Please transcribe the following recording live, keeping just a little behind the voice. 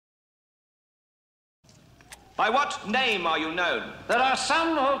By what name are you known? There are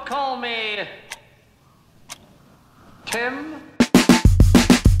some who call me Tim.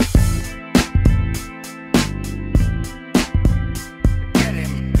 Get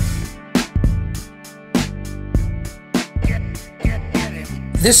him. Get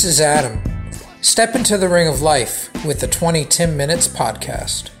him. This is Adam. Step into the ring of life with the 20 Tim Minutes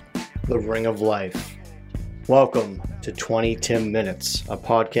podcast. The Ring of Life. Welcome to 20 Tim Minutes, a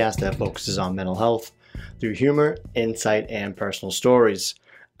podcast that focuses on mental health through humor, insight, and personal stories.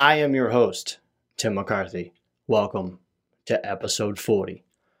 I am your host, Tim McCarthy. Welcome to episode 40.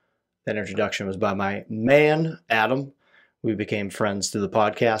 That introduction was by my man, Adam. We became friends through the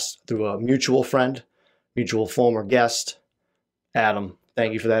podcast, through a mutual friend, mutual former guest. Adam,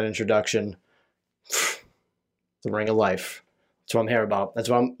 thank you for that introduction. The Ring of Life. That's what I'm here about.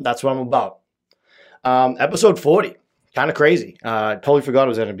 That's what I'm about. Episode 40. Kind of crazy. I totally forgot it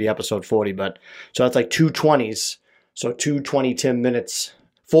was going to be episode 40, but so that's like two 20s. So 2 Tim minutes.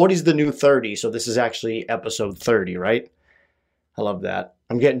 40 is the new 30, so this is actually episode 30, right? I love that.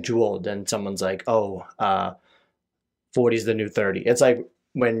 I'm getting too old, and someone's like, 40 is the new 30. It's like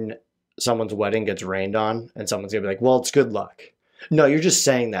when someone's wedding gets rained on, and someone's going to be like, well, it's good luck. No, you're just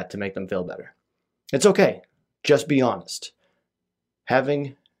saying that to make them feel better. It's okay. Just be honest.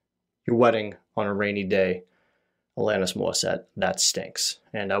 Having your wedding on a rainy day, Alanis Morissette, that stinks.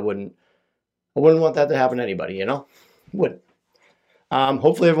 And I wouldn't want that to happen to anybody, you know? Wouldn't.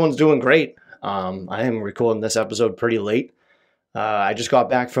 Hopefully everyone's doing great. I am recording this episode pretty late. I just got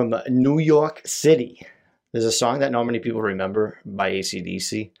back from New York City. There's a song that not many people remember by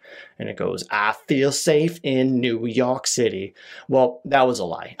AC/DC, and it goes, I feel safe in New York City. Well, that was a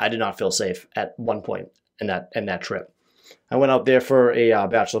lie. I did not feel safe at one point in that trip. I went out there for a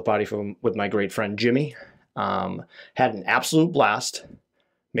bachelor party with my great friend Jimmy. Had an absolute blast.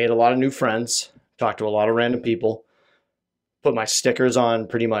 Made a lot of new friends. Talked to a lot of random people. Put my stickers on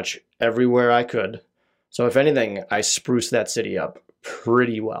pretty much everywhere I could. So if anything, I spruced that city up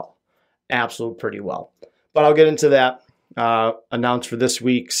pretty well. Absolute pretty well. But I'll get into that. Announced for this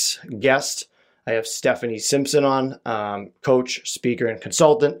week's guest, I have Stephanie Simpson on, coach, speaker, and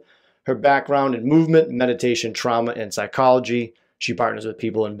consultant. Her background in movement, meditation, trauma, and psychology. She partners with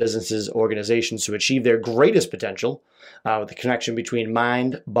people in businesses, organizations to achieve their greatest potential with the connection between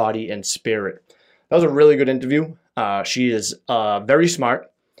mind, body, and spirit. That was a really good interview. She is very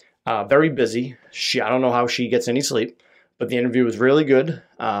smart, very busy. I don't know how she gets any sleep, but the interview was really good.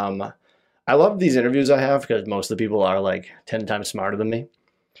 I love these interviews I have because most of the people are like 10 times smarter than me.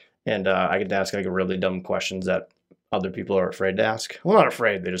 And I get to ask like really dumb questions that other people are afraid to ask. Well, not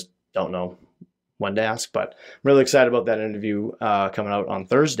afraid, they just don't know when to ask. But I'm really excited about that interview coming out on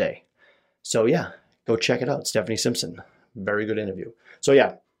Thursday. So yeah, go check it out. Stephanie Simpson. Very good interview. So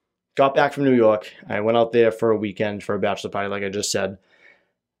yeah, got back from New York. I went out there for a weekend for a bachelor party, like I just said.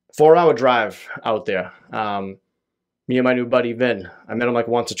 4-hour drive out there. Me and my new buddy Vin. I met him like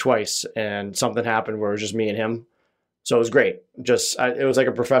once or twice, and something happened where it was just me and him. So it was great. It was like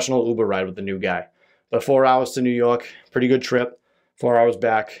a professional Uber ride with the new guy. But 4 hours to New York, pretty good trip. 4 hours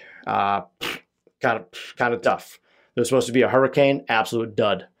back, kind of tough. There was supposed to be a hurricane, absolute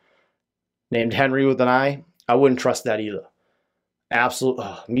dud. Named Henry with an I. I wouldn't trust that either. Absolute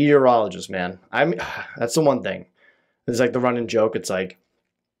meteorologist, man. That's the one thing. It's like the running joke. It's like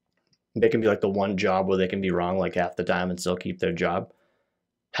they can be like the one job where they can be wrong like half the time and still keep their job.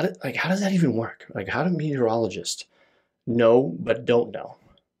 How does that even work? Like, how do meteorologists know but don't know?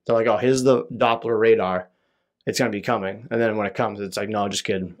 They're like, oh, here's the Doppler radar. It's going to be coming. And then when it comes, it's like, no, just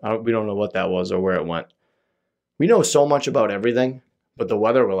kidding. We don't know what that was or where it went. We know so much about everything, but the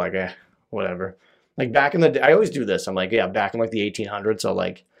weather, we're like, whatever. Like back in the day, I always do this. I'm like, yeah, back in like the 1800s or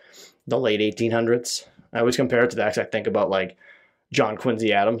like the late 1800s. I always compare it to that because I think about like John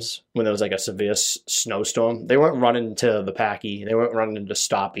Quincy Adams when there was like a severe snowstorm. They weren't running to the Packy. They weren't running to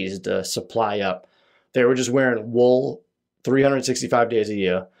Stoppies to supply up. They were just wearing wool 365 days a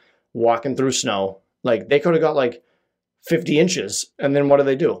year, walking through snow. Like they could have got like 50 inches. And then what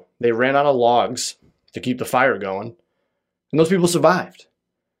do? They ran out of logs to keep the fire going. And those people survived.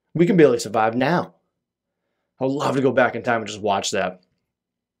 We can barely survive now. I would love to go back in time and just watch that.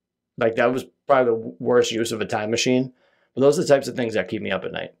 Like that was probably the worst use of a time machine. But those are the types of things that keep me up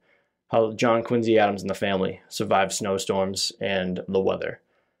at night. How John Quincy Adams and the family survived snowstorms and the weather.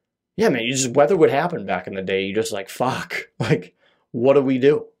 Yeah, man, weather would happen back in the day. You just like, fuck. Like, what do we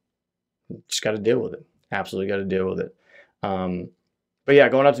do? Just got to deal with it. Absolutely got to deal with it. But yeah,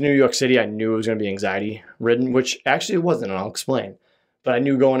 going out to New York City, I knew it was going to be anxiety ridden, which actually it wasn't, and I'll explain. But I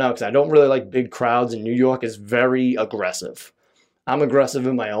knew going out because I don't really like big crowds, and New York is very aggressive. I'm aggressive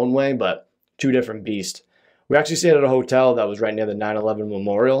in my own way, but two different beasts. We actually stayed at a hotel that was right near the 9/11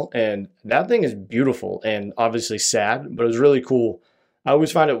 memorial, and that thing is beautiful and obviously sad, but it was really cool. I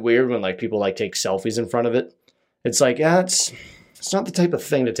always find it weird when like people like take selfies in front of it. It's like, yeah, it's not the type of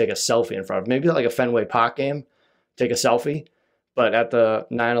thing to take a selfie in front of. Maybe like a Fenway Park game, take a selfie, but at the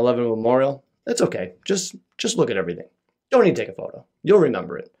 9/11 memorial, it's okay. Just look at everything. Don't need to take a photo. You'll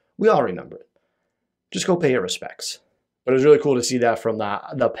remember it. We all remember it. Just go pay your respects. But it was really cool to see that from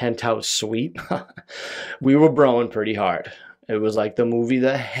the penthouse suite. We were broing pretty hard. It was like the movie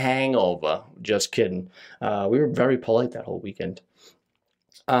The Hangover. Just kidding. We were very polite that whole weekend.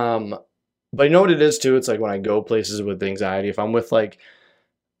 But you know what it is too? It's like when I go places with anxiety, if I'm with like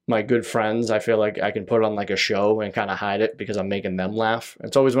my good friends, I feel like I can put on like a show and kind of hide it because I'm making them laugh.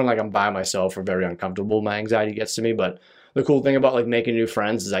 It's always when like I'm by myself or very uncomfortable, my anxiety gets to me. But the cool thing about like making new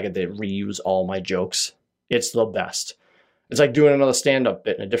friends is I get to reuse all my jokes. It's the best. It's like doing another stand-up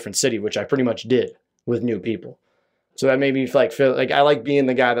bit in a different city, which I pretty much did with new people. So that made me like feel like I like being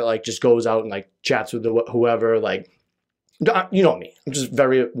the guy that like just goes out and like chats with whoever. Like, you know me. I'm just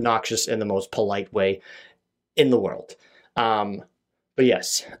very obnoxious in the most polite way in the world. But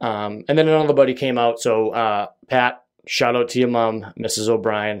yes. And then another buddy came out. So Pat, shout out to your mom, Mrs.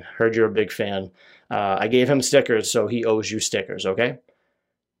 O'Brien. Heard you're a big fan. I gave him stickers, so he owes you stickers. Okay.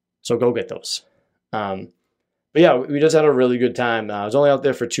 So go get those. But yeah, we just had a really good time. I was only out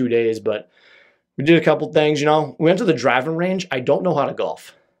there for 2 days, but we did a couple things, you know. We went to the driving range. I don't know how to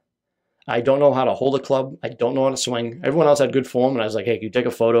golf. I don't know how to hold a club. I don't know how to swing. Everyone else had good form, and I was like, hey, can you take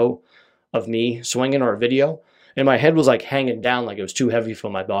a photo of me swinging or a video? And my head was like hanging down like it was too heavy for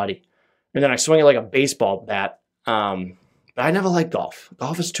my body. And then I swing it like a baseball bat. But I never liked golf.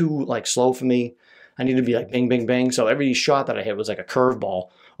 Golf is too like slow for me. I need to be like bing, bing, bing. So every shot that I hit was like a curveball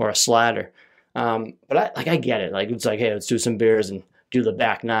or a slider. But I get it. Like, it's like, hey, let's do some beers and do the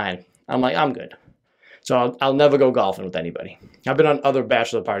back nine. I'm like, I'm good. So I'll never go golfing with anybody. I've been on other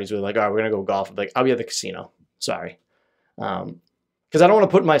bachelor parties where like, all right, we're going to go golf. I'm like, I'll be at the casino. Sorry. Because I don't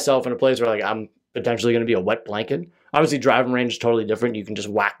want to put myself in a place where like I'm potentially going to be a wet blanket. Obviously, driving range is totally different. You can just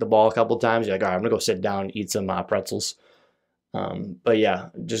whack the ball a couple of times. You're like, all right, I'm going to go sit down and eat some pretzels. But yeah,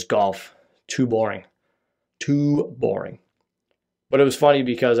 just golf. Too boring. Too boring. But it was funny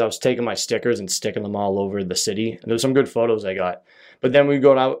because I was taking my stickers and sticking them all over the city. And there was some good photos I got. But then we'd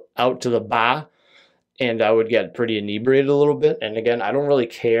go out to the bar, and I would get pretty inebriated a little bit. And again, I don't really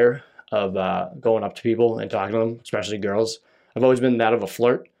care of going up to people and talking to them, especially girls. I've always been that of a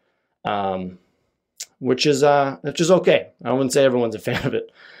flirt, which is okay. I wouldn't say everyone's a fan of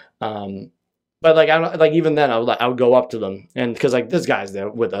it. But like even then, I would go up to them, and because like there's guys there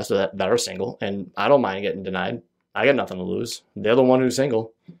with us that are single, and I don't mind getting denied. I got nothing to lose. They're the one who's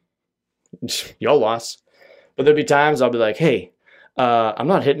single. Your loss. But there'd be times I'll be like, hey, I'm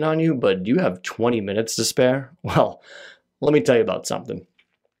not hitting on you, but do you have 20 minutes to spare? Well, let me tell you about something.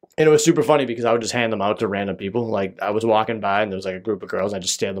 And it was super funny because I would just hand them out to random people. Like I was walking by and there was like a group of girls. I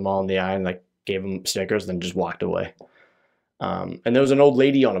just stared them all in the eye and like gave them stickers, then just walked away. And there was an old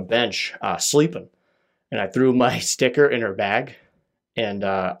lady on a bench sleeping. And I threw my sticker in her bag. And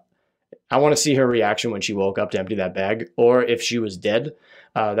I want to see her reaction when she woke up to empty that bag, or if she was dead.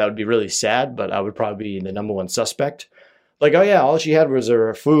 That would be really sad, but I would probably be the number one suspect. Like, oh yeah, all she had was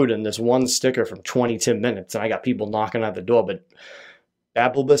her food and this one sticker from 20 minutes, and I got people knocking at the door. But bad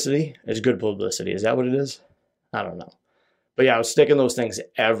publicity is good publicity. Is that what it is? I don't know. But yeah, I was sticking those things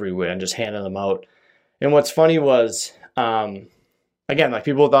everywhere and just handing them out. And what's funny was, again, like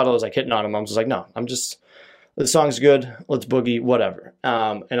people thought I was like hitting on them. I was like, no, I'm just... the song's good, let's boogie, whatever.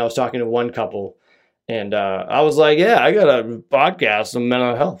 And I was talking to one couple, and I was like, yeah, I got a podcast on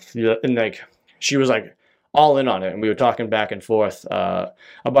mental health. And like, she was like all in on it. And we were talking back and forth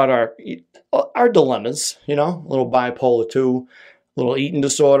about our dilemmas, you know, a little bipolar 2, a little eating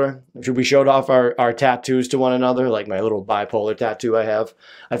disorder. We showed off our tattoos to one another, like my little bipolar tattoo I have.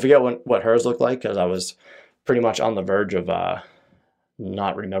 I forget what hers looked like because I was pretty much on the verge of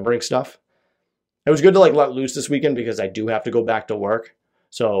not remembering stuff. It was good to like let loose this weekend because I do have to go back to work.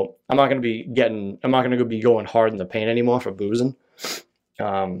 So I'm not going to be going hard in the paint anymore for boozing.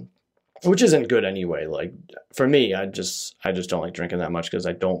 Which isn't good anyway. Like for me, I just don't like drinking that much because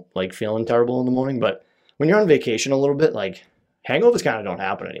I don't like feeling terrible in the morning. But when you're on vacation a little bit, like hangovers kind of don't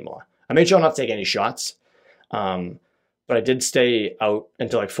happen anymore. I made sure not to take any shots. But I did stay out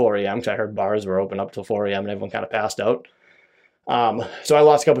until like 4 a.m. because I heard bars were open up till 4 a.m. and everyone kind of passed out. So I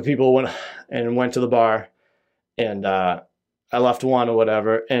lost a couple of people went to the bar, and I left one or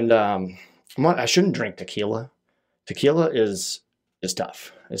whatever. And I shouldn't drink tequila. Tequila is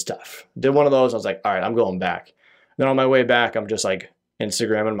tough. It's tough. Did one of those. I was like, all right, I'm going back. Then on my way back, I'm just like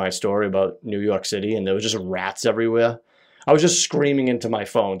Instagramming my story about New York City, and there was just rats everywhere. I was just screaming into my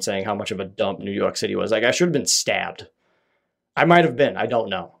phone saying how much of a dump New York City was. Like, I should have been stabbed. I might have been. I don't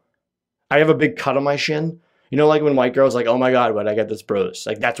know. I have a big cut on my shin. You know, like when white girls like, oh my God, why'd I get this bruise?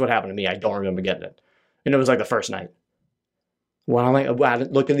 Like, that's what happened to me. I don't remember getting it. And it was like the first night. Well, I'm like,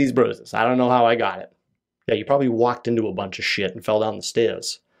 look at these bruises. I don't know how I got it. Yeah, you probably walked into a bunch of shit and fell down the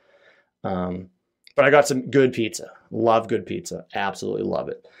stairs. But I got some good pizza. Love good pizza. Absolutely love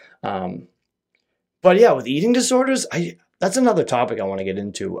it. But yeah, with eating disorders, that's another topic I want to get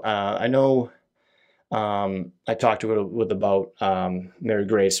into. I know I talked about Mary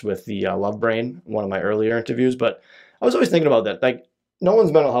Grace with the Love Brain, one of my earlier interviews, but I was always thinking about that. Like, no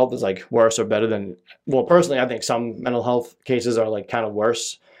one's mental health is like worse or better than, well, personally, I think some mental health cases are like kind of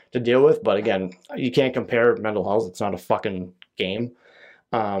worse to deal with. But again, you can't compare mental health. It's not a fucking game.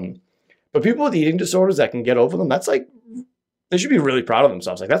 But people with eating disorders that can get over them, that's like, they should be really proud of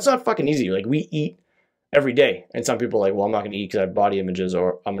themselves. Like, that's not fucking easy. Like, we eat every day. And some people are like, well, I'm not going to eat because I have body images,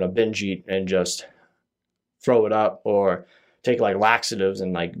 or I'm going to binge eat and just throw it up, or take like laxatives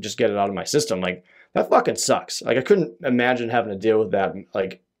and like just get it out of my system. Like, that fucking sucks. Like, I couldn't imagine having to deal with that,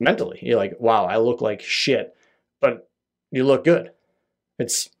 like, mentally. You're like, wow, I look like shit, but you look good.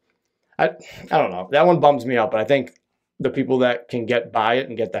 I don't know. That one bums me out, but I think the people that can get by it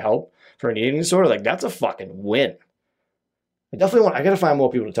and get the help for an eating disorder, like, that's a fucking win. I got to find more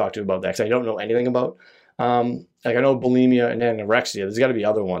people to talk to about that, because I don't know anything about. Like, I know bulimia and anorexia. There's got to be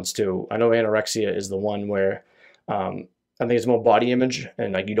other ones too. I know anorexia is the one where, I think it's more body image,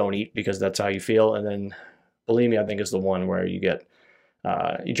 and like, you don't eat because that's how you feel. And then bulimia, I think, is the one where you get,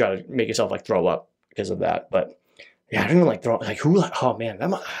 you try to make yourself like throw up because of that. But yeah, I don't even like throw, like, oh man,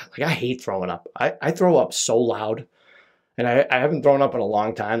 I hate throwing up. I throw up so loud, and I haven't thrown up in a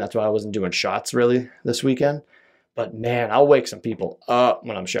long time. That's why I wasn't doing shots really this weekend. But man, I'll wake some people up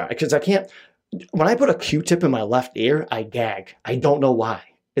when I'm shot, because I can't, when I put a Q-tip in my left ear, I gag. I don't know why.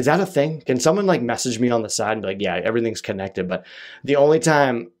 Is that a thing? Can someone like message me on the side and be like, yeah, everything's connected. But the only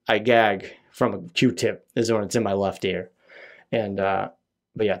time I gag from a Q-tip is when it's in my left ear. And, but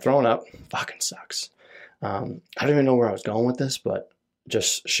yeah, throwing up fucking sucks. I don't even know where I was going with this, but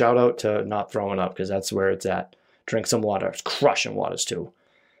just shout out to not throwing up, because that's where it's at. Drink some water. It's crushing waters too.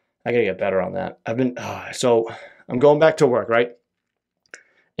 I gotta get better on that. So I'm going back to work, right?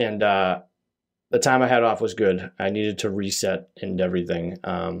 And, the time I had off was good. I needed to reset and everything.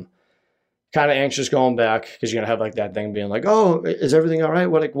 Kind of anxious going back, because you're going to have like that thing being like, oh, is everything all right?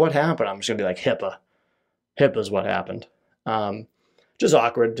 What happened? I'm just going to be like, HIPAA. HIPAA's what happened. Just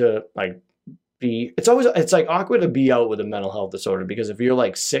awkward to like it's like awkward to be out with a mental health disorder, because if you're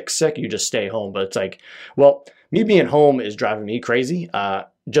like sick, you just stay home. But it's like, well, me being home is driving me crazy.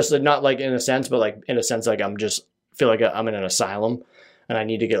 Just not like in a sense, but like in a sense, like feel like I'm in an asylum. And I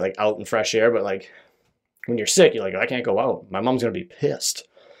need to get like out in fresh air. But like, when you're sick, you're like, I can't go out. My mom's going to be pissed.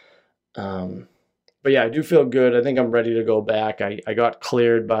 But yeah, I do feel good. I think I'm ready to go back. I got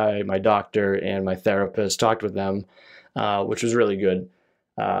cleared by my doctor and my therapist, talked with them, which was really good.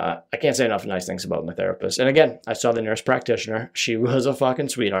 I can't say enough nice things about my therapist. And again, I saw the nurse practitioner. She was a fucking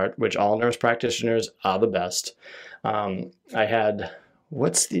sweetheart, which all nurse practitioners are the best. So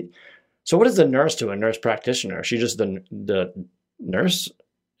what is the nurse to a nurse practitioner? She just the nurse,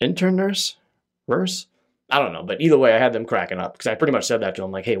 intern nurse, verse? I don't know, but either way, I had them cracking up, because I pretty much said that to them,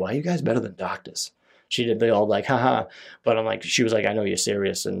 like, hey, why are you guys better than doctors? They all like, haha, but I'm like, she was like, I know you're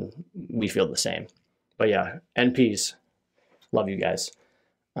serious, and we feel the same. But yeah, NPs, love you guys.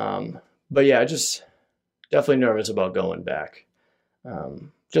 But yeah, just definitely nervous about going back.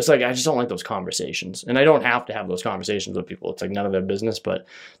 Just like, I just don't like those conversations, and I don't have to have those conversations with people. It's like none of their business, but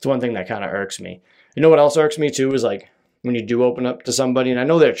it's one thing that kind of irks me. You know what else irks me too is like, when you do open up to somebody, and I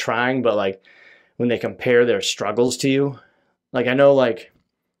know they're trying, but like when they compare their struggles to you, like, I know like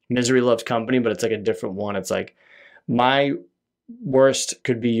misery loves company, but it's like a different one. It's like, my worst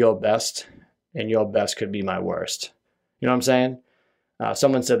could be your best, and your best could be my worst. You know what I'm saying?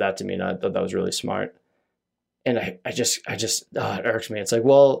 Someone said that to me, and I thought that was really smart. And it irks me. It's like,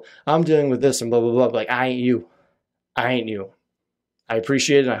 well, I'm dealing with this and blah, blah, blah. Like, I ain't you. I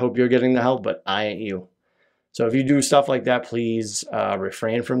appreciate it. And I hope you're getting the help, but I ain't you. So if you do stuff like that, please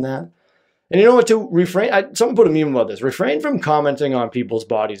refrain from that. And you know what, too? Someone put a meme about this. Refrain from commenting on people's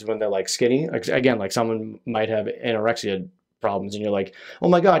bodies when they're like skinny. Again, like someone might have anorexia problems, and you're like, oh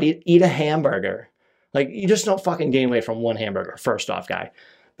my God, eat a hamburger. Like, you just don't fucking gain weight from one hamburger, first off, guy.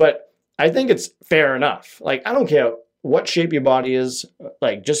 But I think it's fair enough. Like, I don't care what shape your body is.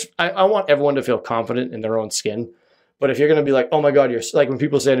 Like, I want everyone to feel confident in their own skin. But if you're going to be like, oh my God, you're like, when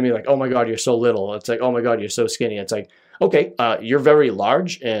people say to me like, oh my God, you're so little. It's like, oh my God, you're so skinny. It's like, okay, you're very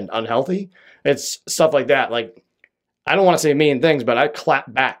large and unhealthy. It's stuff like that. Like, I don't want to say mean things, but I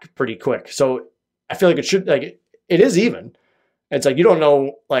clap back pretty quick. So I feel like it should, like, it is even. It's like, you don't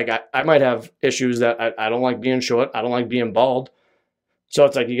know, like, I might have issues that I don't like being short. I don't like being bald. So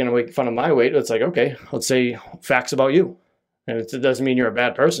it's like, you're going to make fun of my weight. It's like, okay, let's say facts about you. And it doesn't mean you're a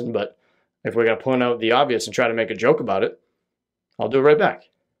bad person, but if we're going to point out the obvious and try to make a joke about it, I'll do it right back.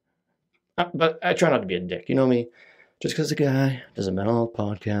 But I try not to be a dick. You know me? Just because a guy does a mental health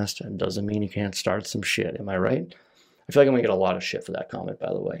podcast, it doesn't mean you can't start some shit. Am I right? I feel like I'm going to get a lot of shit for that comment,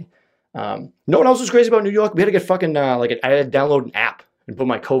 by the way. No one else was crazy about New York. We had to get fucking, I had to download an app and put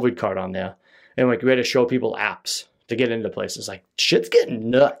my COVID card on there. And like, we had to show people apps to get into places. Like, shit's getting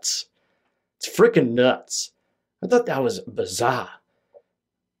nuts. It's freaking nuts. I thought that was bizarre.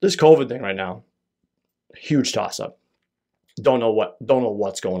 This COVID thing right now, huge toss-up. Don't know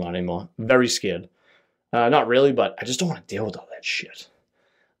what's going on anymore. Very scared. Not really, but I just don't want to deal with all that shit.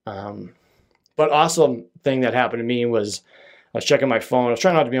 But awesome thing that happened to me was I was checking my phone. I was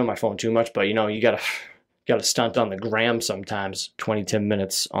trying not to be on my phone too much, but you know, you gotta stunt on the gram sometimes. 20-10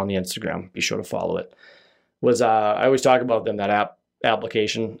 minutes on the Instagram. Be sure to follow it. I always talk about them, that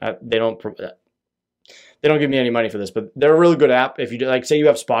application. They don't give me any money for this, but they're a really good app. If you do, like, say you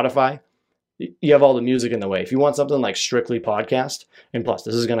have Spotify, you have all the music in the way. If you want something like strictly podcast, and plus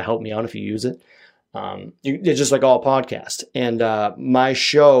this is going to help me out if you use it. It's just like all podcast. And my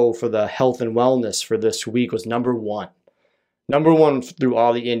show for the health and wellness for this week was number one through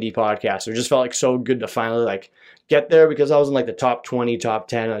all the indie podcasts. It just felt like so good to finally like get there, because I was in like the top 20, top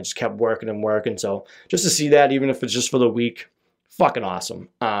 10. And I just kept working and working. So just to see that, even if it's just for the week, fucking awesome.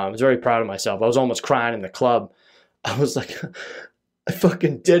 I was very proud of myself. I was almost crying in the club. I was like, I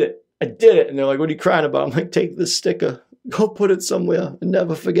fucking did it. I did it. And they're like, what are you crying about? I'm like, take this sticker, go put it somewhere and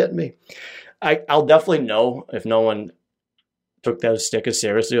never forget me. I'll definitely know if no one took those stickers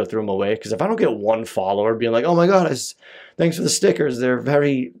seriously or threw them away. Because if I don't get one follower being like, oh my God, thanks for the stickers, they're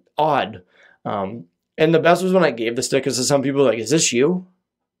very odd. And the best was when I gave the stickers to some people, like, is this you? And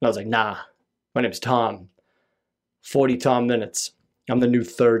I was like, nah, my name's Tom. 40 Tom minutes. I'm the new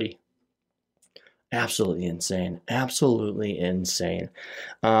 30. Absolutely insane. Absolutely insane.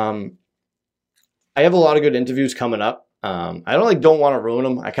 I have a lot of good interviews coming up. I don't want to ruin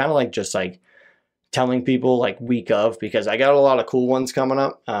them. I kind of like just like telling people like week of, because I got a lot of cool ones coming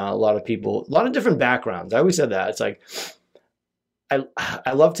up. A lot of people, a lot of different backgrounds. I always said that. It's like,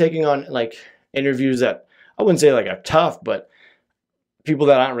 I love taking on like interviews that I wouldn't say like are tough, but people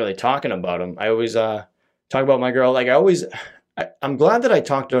that aren't really talking about them. I always talk about my girl. Like I'm glad that I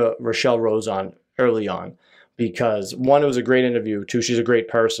talked to Rochelle Rose on early on, because one, it was a great interview. Two, she's a great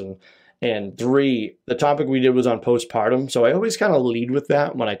person. And three, the topic we did was on postpartum. So I always kind of lead with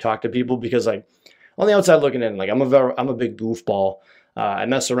that when I talk to people, because like on the outside looking in, like I'm a big goofball. I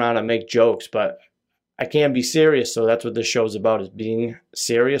mess around, I make jokes, but I can be serious. So that's what this show is about, is being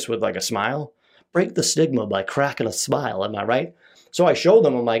serious with like a smile. Break the stigma by cracking a smile. Am I right? So I showed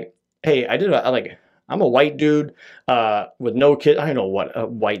them, I'm like, hey, I'm a white dude with no kid. I don't know what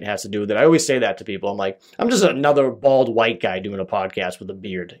white has to do with it. I always say that to people. I'm like, I'm just another bald white guy doing a podcast with a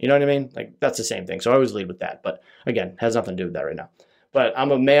beard. You know what I mean? Like, that's the same thing. So I always lead with that. But again, has nothing to do with that right now. But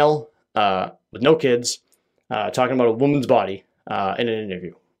I'm a male with no kids talking about a woman's body in an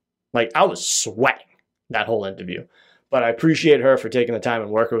interview. Like, I was sweating that whole interview. But I appreciate her for taking the time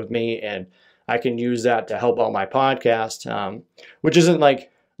and working with me. And I can use that to help out my podcast, which isn't like,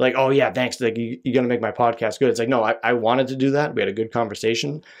 oh yeah, thanks, like, you're going to make my podcast good. It's like, no, I wanted to do that. We had a good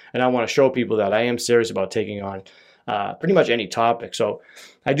conversation, and I want to show people that I am serious about taking on pretty much any topic. So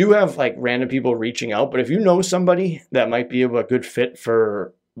I do have like random people reaching out, but if you know somebody that might be a good fit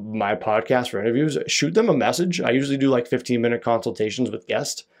for my podcast for interviews, shoot them a message. I usually do like 15-minute consultations with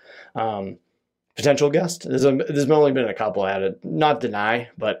guests, potential guests. There's only been a couple I had to not deny,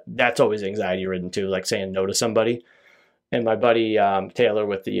 but that's always anxiety ridden too, like saying no to somebody. And my buddy Taylor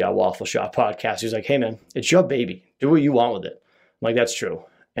with the Waffle Shop podcast, he was like, hey, man, it's your baby. Do what you want with it. I'm like, that's true.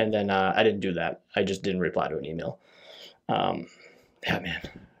 And then I didn't do that. I just didn't reply to an email. Yeah, man.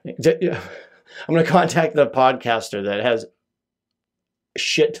 I'm going to contact the podcaster that has a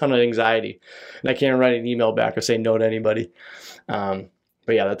shit ton of anxiety. And I can't write an email back or say no to anybody. But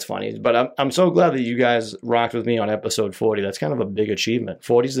yeah, that's funny. But I'm so glad that you guys rocked with me on episode 40. That's kind of a big achievement.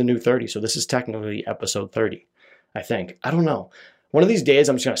 40 is the new 30. So this is technically episode 30. I think. I don't know. One of these days,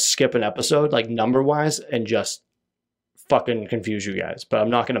 I'm just going to skip an episode, like number-wise, and just fucking confuse you guys. But I'm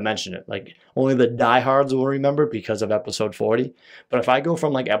not going to mention it. Like, only the diehards will remember because of episode 40. But if I go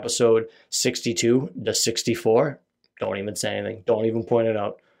from, like, episode 62 to 64, don't even say anything. Don't even point it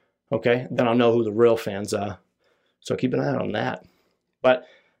out. Okay? Then I'll know who the real fans are. So keep an eye on that. But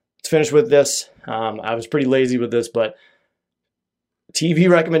let's finish with this. I was pretty lazy with this, but TV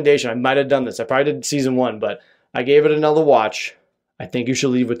recommendation. I might have done this. I probably did season 1, but I gave it another watch. I Think You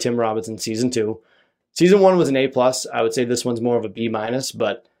Should Leave with Tim Robinson, season 2. Season 1 was an A+. I would say this one's more of a B-,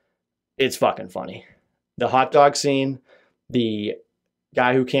 but it's fucking funny. The hot dog scene, the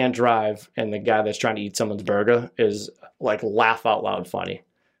guy who can't drive, and the guy that's trying to eat someone's burger is like laugh out loud funny.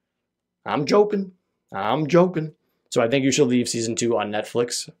 I'm joking. So I Think You Should Leave season 2 on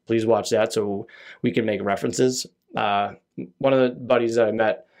Netflix. Please watch that so we can make references. One of the buddies that I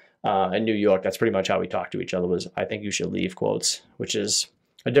met in New York, that's pretty much how we talked to each other, was I think you should leave quotes, which is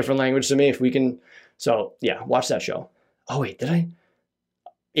a different language to me. If we can, so yeah, watch that show. Oh wait, did I?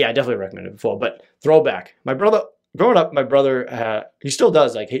 Yeah, I definitely recommended it before, but throwback. My brother, growing up, he still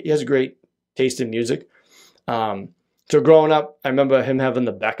does, like he has a great taste in music. So growing up, I remember him having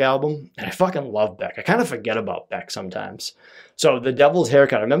the Beck album, and I fucking love Beck. I kind of forget about Beck sometimes. So The Devil's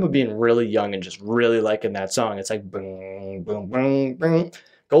Haircut, I remember being really young and just really liking that song. It's like, boom, boom, boom, boom.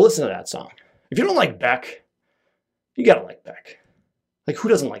 Go listen to that song. If you don't like Beck, you gotta like Beck. Like, who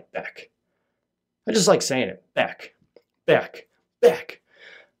doesn't like Beck? I just like saying it. Beck, Beck, Beck.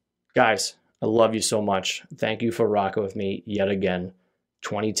 Guys, I love you so much. Thank you for rocking with me yet again.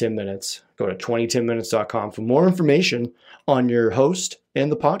 20-10 minutes. Go to 2010minutes.com for more information on your host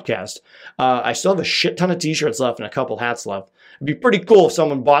and the podcast. I still have a shit ton of t-shirts left and a couple hats left. It'd be pretty cool if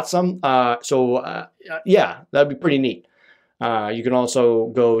someone bought some. Yeah, that'd be pretty neat. You can also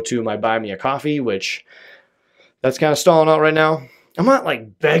go to my Buy Me a Coffee, which that's kind of stalling out right now. I'm not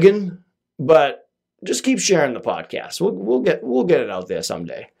like begging, but just keep sharing the podcast. We'll get it out there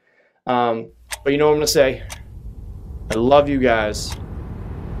someday. But you know what I'm going to say? I love you guys.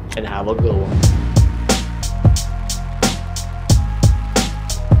 And have a good one.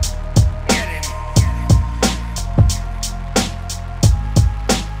 Get him.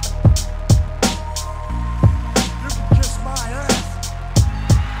 You can kiss my ass.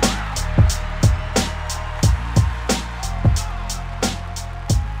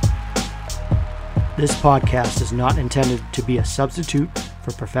 This podcast is not intended to be a substitute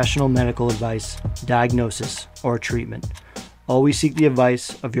for professional medical advice, diagnosis, or treatment. Always seek the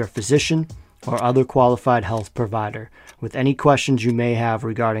advice of your physician or other qualified health provider with any questions you may have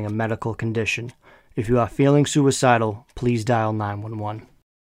regarding a medical condition. If you are feeling suicidal, please dial 911.